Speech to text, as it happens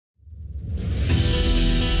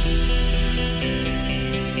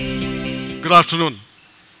Good afternoon.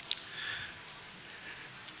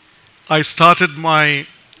 I started my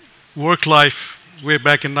work life way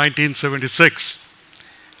back in 1976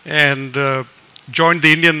 and joined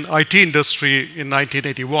the Indian IT industry in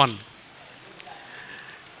 1981.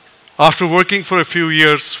 After working for a few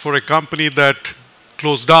years for a company that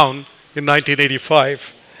closed down in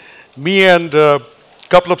 1985, me and a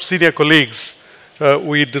couple of senior colleagues,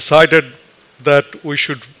 we decided that we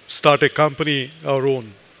should start a company our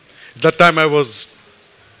own. At that time, I was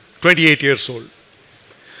 28 years old.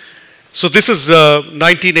 So this is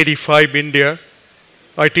 1985 India.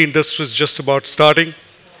 IT industry is just about starting.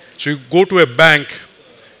 So you go to a bank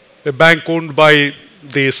owned by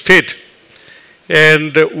the state,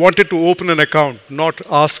 and wanted to open an account, not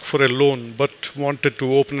ask for a loan, but wanted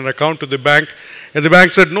to open an account to the bank. And the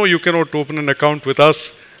bank said, no, you cannot open an account with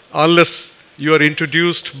us unless you are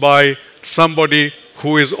introduced by somebody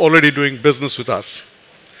who is already doing business with us.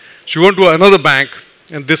 So we went to another bank,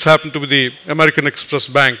 and this happened to be the American Express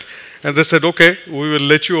Bank. And they said, okay, we will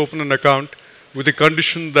let you open an account with the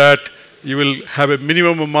condition that you will have a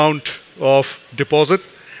minimum amount of deposit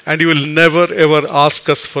and you will never ever ask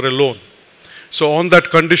us for a loan. So on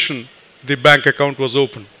that condition, the bank account was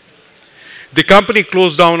opened. The company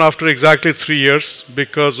closed down after exactly 3 years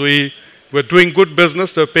because we were doing good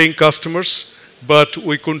business, they were paying customers, but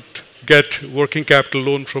we couldn't get working capital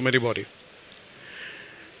loan from anybody.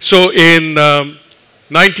 So in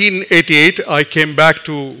 1988, I came back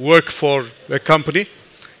to work for a company,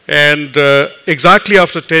 and exactly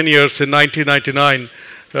after 10 years in 1999,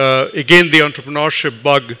 again the entrepreneurship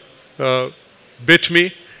bug bit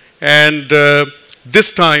me, and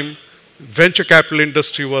this time venture capital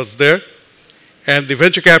industry was there, and the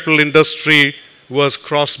venture capital industry was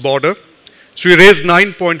cross-border. So we raised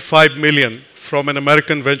 9.5 million from an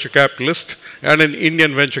American venture capitalist and an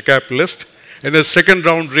Indian venture capitalist, and the second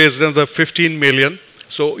round raised another 15 million.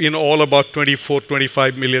 So in all about 24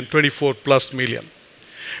 plus million.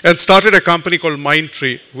 And started a company called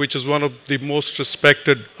Mindtree, which is one of the most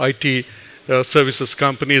respected IT services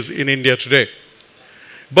companies in India today.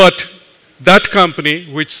 But that company,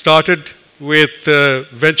 which started with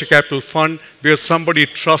venture capital fund because somebody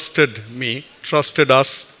trusted me, trusted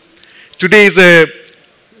us, today is a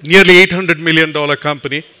nearly $800 million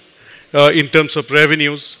company in terms of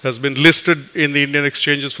revenues, has been listed in the Indian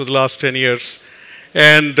exchanges for the last 10 years,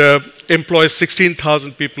 and employs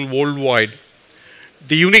 16,000 people worldwide.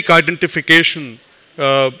 The unique identification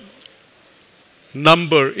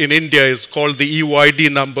number in India is called the EYD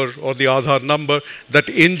number or the Aadhaar number. That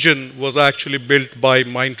engine was actually built by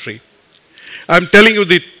Mindtree. I'm telling you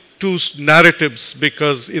the two narratives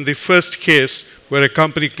because in the first case where a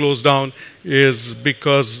company closed down is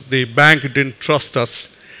because the bank didn't trust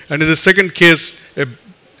us. And in the second case, a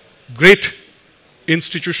great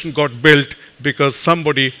institution got built because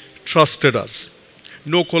somebody trusted us.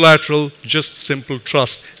 No collateral, just simple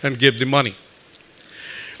trust, and gave the money.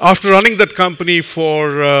 After running that company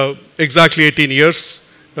for exactly 18 years,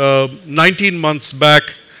 19 months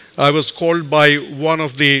back, I was called by one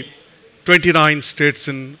of the 29 states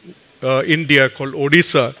in India called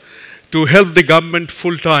Odisha to help the government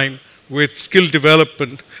full-time with skill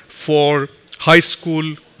development for high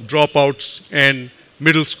school dropouts and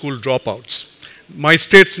middle school dropouts. My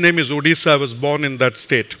state's name is Odisha. I was born in that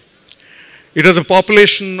state. It has a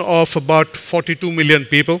population of about 42 million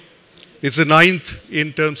people. It's the 9th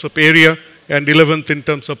in terms of area and 11th in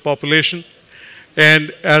terms of population.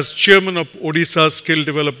 And as chairman of Odisha Skill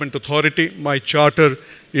Development Authority, my charter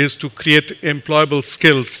is to create employable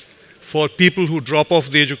skills for people who drop off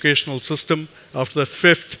the educational system after the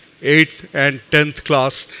 5th, 8th and 10th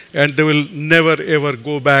class, and they will never ever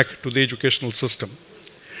go back to the educational system.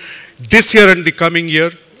 This year and the coming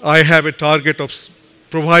year, I have a target of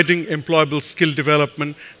providing employable skill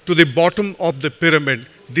development to the bottom of the pyramid,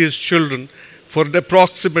 these children, for an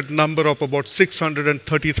approximate number of about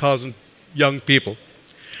 630,000 young people.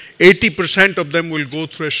 80% of them will go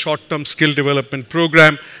through a short-term skill development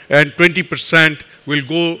program, and 20% will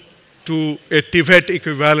go to a TVET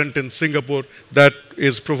equivalent in Singapore that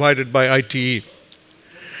is provided by ITE.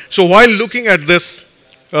 So while looking at this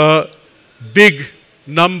big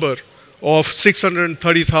number of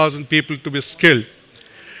 630,000 people to be skilled,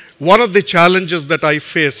 one of the challenges that I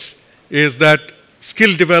face is that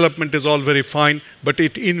skill development is all very fine, but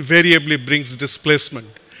it invariably brings displacement.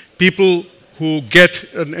 People who get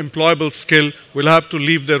an employable skill will have to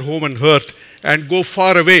leave their home and hearth and go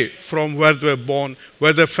far away from where they were born,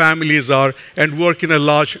 where their families are, and work in a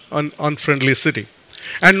large, unfriendly city.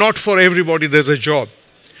 And not for everybody there's a job.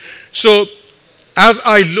 So as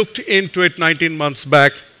I looked into it 19 months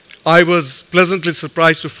back, I was pleasantly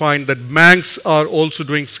surprised to find that banks are also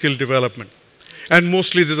doing skill development. And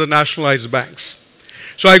mostly these are nationalized banks.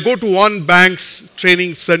 So I go to one bank's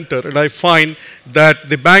training center and I find that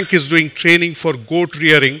the bank is doing training for goat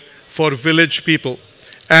rearing for village people.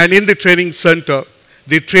 And in the training center,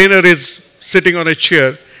 the trainer is sitting on a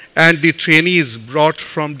chair and the trainees brought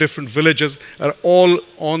from different villages are all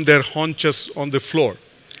on their haunches on the floor.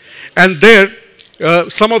 And there,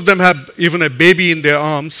 some of them have even a baby in their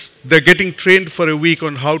arms. They're getting trained for a week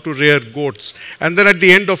on how to rear goats. And then at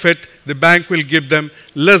the end of it, the bank will give them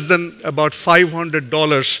less than about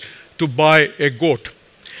 $500 to buy a goat.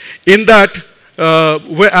 In that,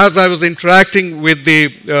 as I was interacting with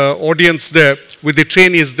the audience there, with the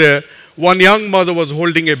trainees there, one young mother was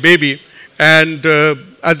holding a baby. And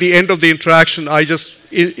at the end of the interaction, I just,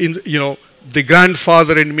 the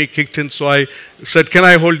grandfather in me kicked in, so I said, "Can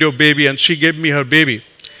I hold your baby?" And she gave me her baby.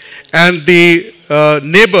 And the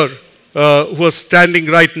neighbor who was standing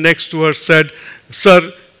right next to her said,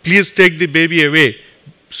 "Sir, please take the baby away."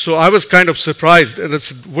 So I was kind of surprised, and I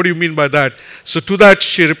said, "What do you mean by that?" So to that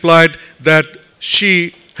she replied that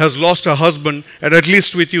she has lost her husband, and at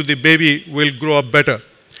least with you the baby will grow up better.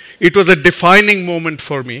 It was a defining moment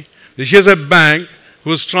for me. Here's a bank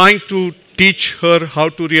who is trying to teach her how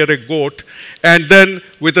to rear a goat, and then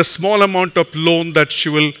with a small amount of loan that she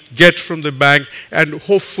will get from the bank and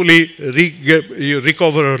hopefully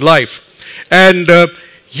recover her life. And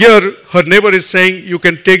here her neighbor is saying, "You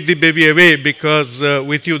can take the baby away because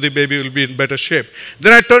with you the baby will be in better shape."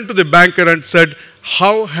 Then I turned to the banker and said,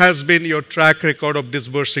 "How has been your track record of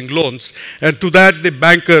disbursing loans?" And to that the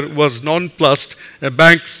banker was nonplussed.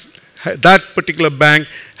 That particular bank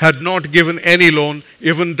had not given any loan,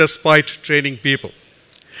 even despite training people.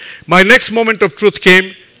 My next moment of truth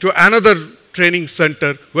came to another training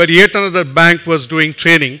center where yet another bank was doing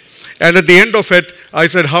training. And at the end of it, I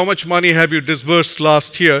said, "How much money have you disbursed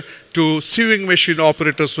last year to sewing machine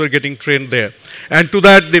operators who are getting trained there?" And to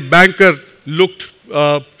that, the banker looked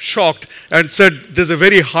shocked and said, "There's a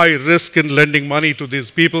very high risk in lending money to these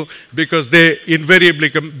people because they invariably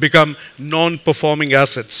become non-performing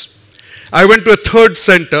assets." I went to a third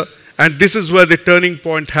center, and this is where the turning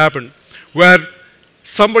point happened, where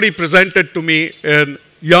somebody presented to me a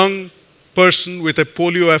young person with a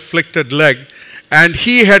polio-afflicted leg, and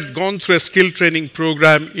he had gone through a skill training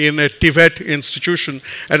program in a Tibet institution,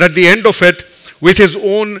 and at the end of it, with his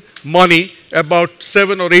own money, about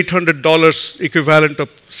 $700 or $800 equivalent of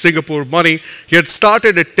Singapore money, he had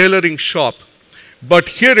started a tailoring shop. But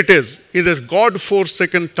here it is, in this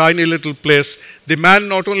God-forsaken tiny little place, the man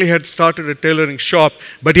not only had started a tailoring shop,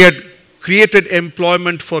 but he had created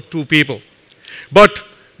employment for 2 people. But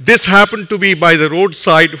this happened to be by the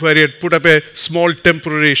roadside where he had put up a small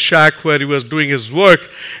temporary shack where he was doing his work.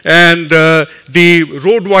 And the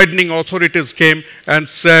road widening authorities came and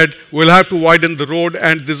said, "We'll have to widen the road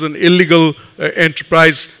and this is an illegal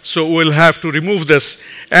enterprise, so we'll have to remove this."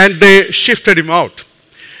 And they shifted him out.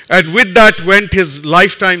 And with that went his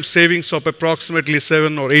lifetime savings of approximately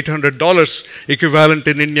 $700 or $800 equivalent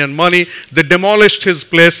in Indian money. They demolished his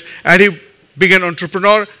place and he began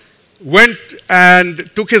entrepreneur, went and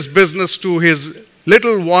took his business to his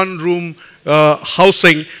little one-room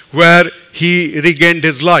housing where he regained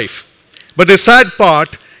his life. But the sad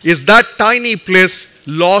part is that tiny place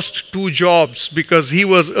lost 2 jobs because he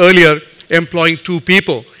was earlier employing 2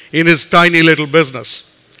 people in his tiny little business.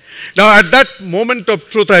 Now, at that moment of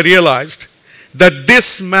truth, I realized that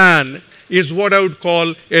this man is what I would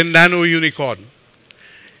call a nano unicorn.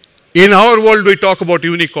 In our world, we talk about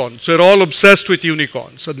unicorns. We're all obsessed with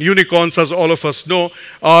unicorns. And unicorns, as all of us know,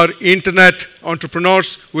 are internet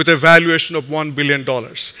entrepreneurs with a valuation of $1 billion.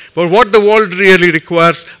 But what the world really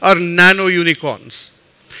requires are nano unicorns.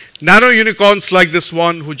 Nano unicorns like this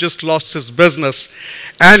one who just lost his business.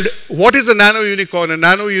 And what is a nano unicorn? A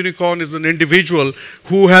nano unicorn is an individual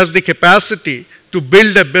who has the capacity to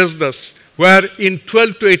build a business where in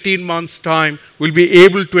 12 to 18 months' time will be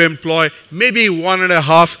able to employ maybe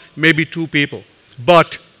 1.5, maybe 2 people.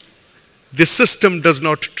 But the system does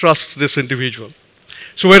not trust this individual.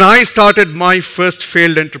 So when I started my first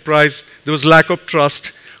failed enterprise, there was lack of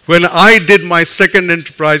trust. When I did my second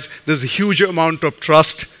enterprise, there's a huge amount of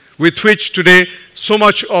trust with which today so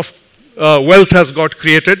much of wealth has got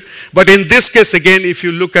created. But in this case, again, if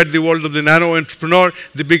you look at the world of the nano entrepreneur,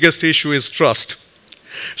 the biggest issue is trust.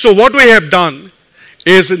 So what we have done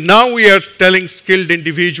is now we are telling skilled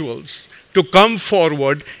individuals to come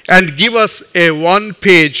forward and give us a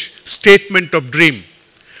 1-page statement of dream.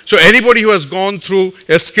 So anybody who has gone through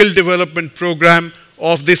a skill development program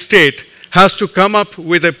of the state has to come up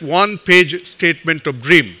with a 1-page statement of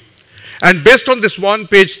dream. And based on this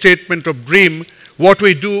one-page statement of dream, what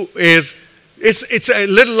we do is, it's a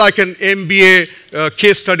little like an MBA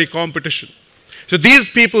case study competition. So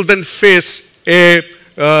these people then face a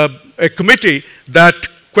committee that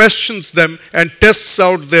questions them and tests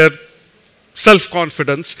out their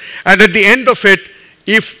self-confidence. And at the end of it,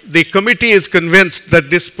 if the committee is convinced that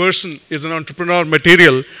this person is an entrepreneur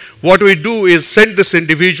material, what we do is send this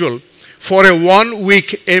individual for a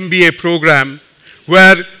 1-week MBA program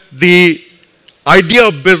where the idea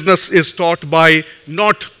of business is taught by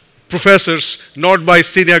not professors, not by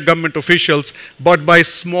senior government officials, but by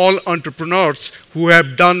small entrepreneurs who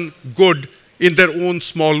have done good in their own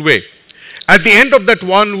small way. At the end of that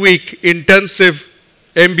 1-week intensive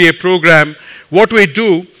MBA program, what we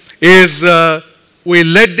do is we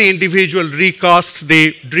let the individual recast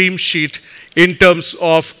the dream sheet in terms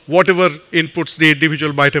of whatever inputs the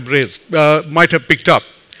individual might have picked up.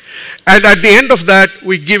 And at the end of that,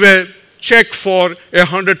 we give a check for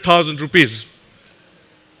 100,000 rupees.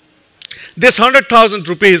 This 100,000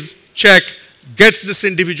 rupees check gets this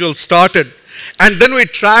individual started, and then we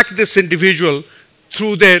track this individual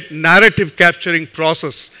through the narrative capturing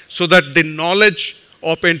process so that the knowledge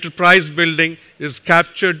of enterprise building is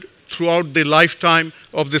captured throughout the lifetime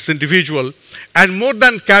of this individual. And more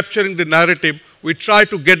than capturing the narrative, we try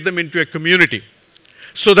to get them into a community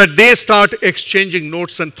so that they start exchanging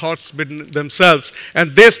notes and thoughts between themselves,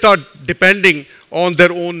 and they start depending on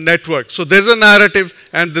their own network. So there's a narrative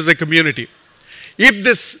and there's a community. If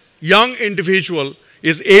this young individual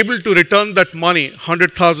is able to return that money,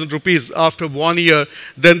 100,000 rupees, after 1 year,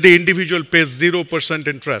 then the individual pays 0%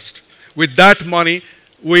 interest. With that money,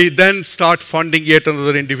 we then start funding yet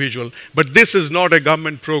another individual. But this is not a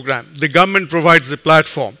government program. The government provides the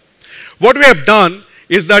platform. What we have done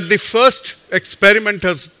is that the first experiment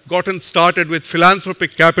has gotten started with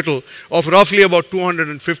philanthropic capital of roughly about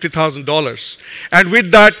 $250,000. And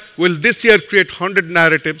with that, we'll this year create 100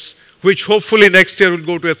 narratives, which hopefully next year will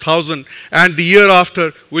go to 1,000, and the year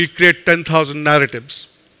after we'll create 10,000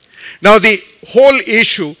 narratives. Now the whole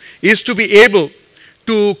issue is to be able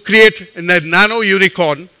to create a nano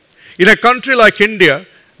unicorn. In a country like India,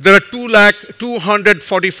 there are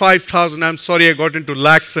 245,000, I'm sorry I got into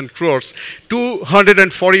lakhs and crores,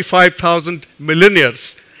 245,000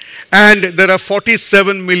 millionaires, and there are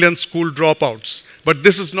 47 million school dropouts. But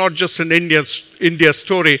this is not just an India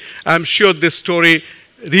story. I'm sure this story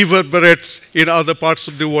reverberates in other parts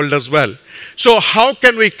of the world as well. So how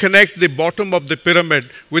can we connect the bottom of the pyramid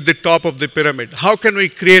with the top of the pyramid? How can we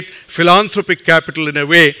create philanthropic capital in a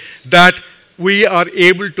way that we are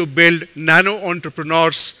able to build nano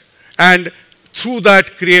entrepreneurs and through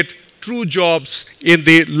that create true jobs in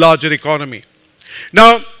the larger economy?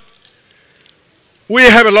 Now, we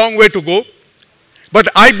have a long way to go, but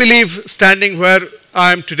I believe, standing where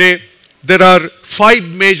I am today, there are 5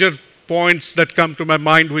 major points that come to my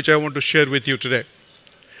mind which I want to share with you today.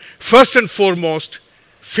 First and foremost,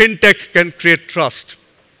 FinTech can create trust.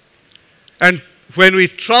 And when we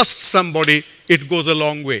trust somebody, it goes a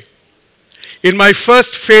long way. In my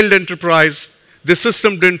first failed enterprise, the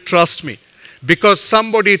system didn't trust me because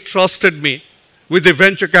somebody trusted me with the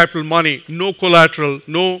venture capital money, no collateral,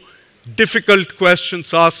 no difficult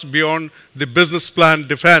questions asked beyond the business plan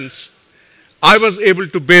defense. I was able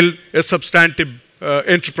to build a substantive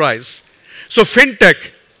enterprise. So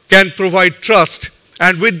FinTech can provide trust,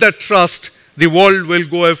 and with that trust, the world will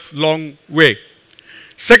go a long way.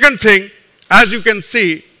 Second thing, as you can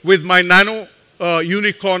see with my nano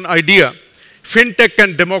unicorn idea, FinTech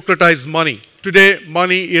can democratize money. Today,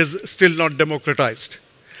 money is still not democratized.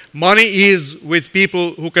 Money is with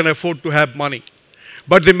people who can afford to have money.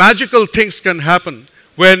 But the magical things can happen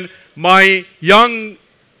when my young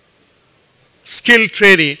skilled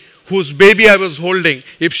trainee, whose baby I was holding,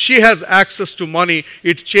 if she has access to money,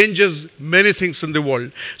 it changes many things in the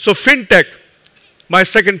world. So FinTech, my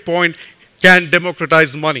second point, can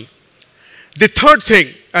democratize money. The third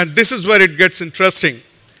thing, and this is where it gets interesting,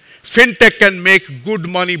 FinTech can make good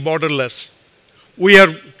money borderless. We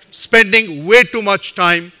are spending way too much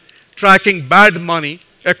time tracking bad money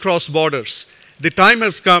across borders. The time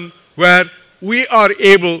has come where we are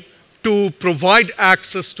able to provide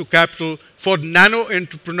access to capital for nano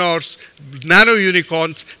entrepreneurs, nano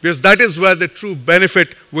unicorns, because that is where the true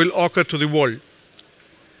benefit will occur to the world.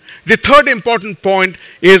 The third important point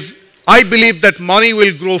is, I believe that money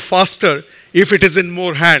will grow faster if it is in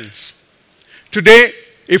more hands. Today,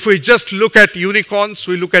 if we just look at unicorns,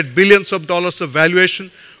 we look at billions of dollars of valuation,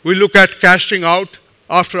 we look at cashing out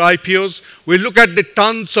after IPOs. We look at the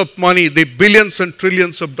tons of money, the billions and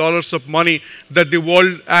trillions of dollars of money that the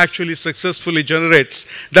world actually successfully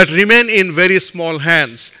generates that remain in very small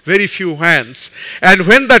hands, very few hands. And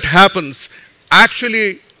when that happens,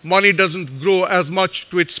 actually money doesn't grow as much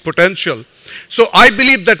to its potential. So I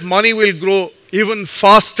believe that money will grow even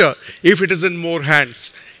faster if it is in more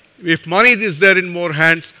hands. If money is there in more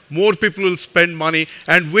hands, more people will spend money,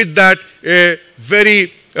 and with that, a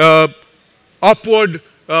very upward,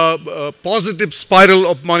 positive spiral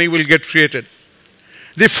of money will get created.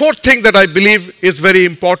 The fourth thing that I believe is very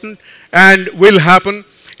important and will happen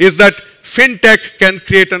is that FinTech can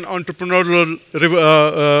create an entrepreneurial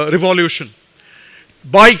revolution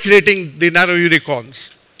by creating the nano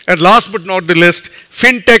unicorns. And last but not the least,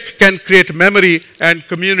 FinTech can create memory and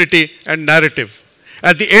community and narrative.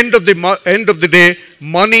 At the end of the day,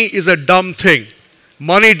 money is a dumb thing.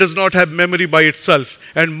 Money does not have memory by itself,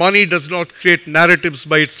 and money does not create narratives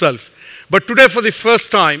by itself. But today, for the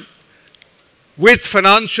first time, with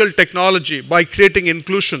financial technology, by creating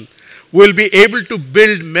inclusion, we'll be able to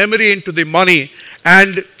build memory into the money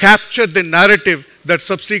and capture the narrative that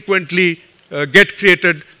subsequently get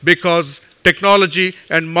created because technology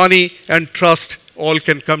and money and trust all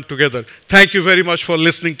can come together. Thank you very much for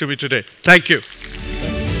listening to me today. Thank you.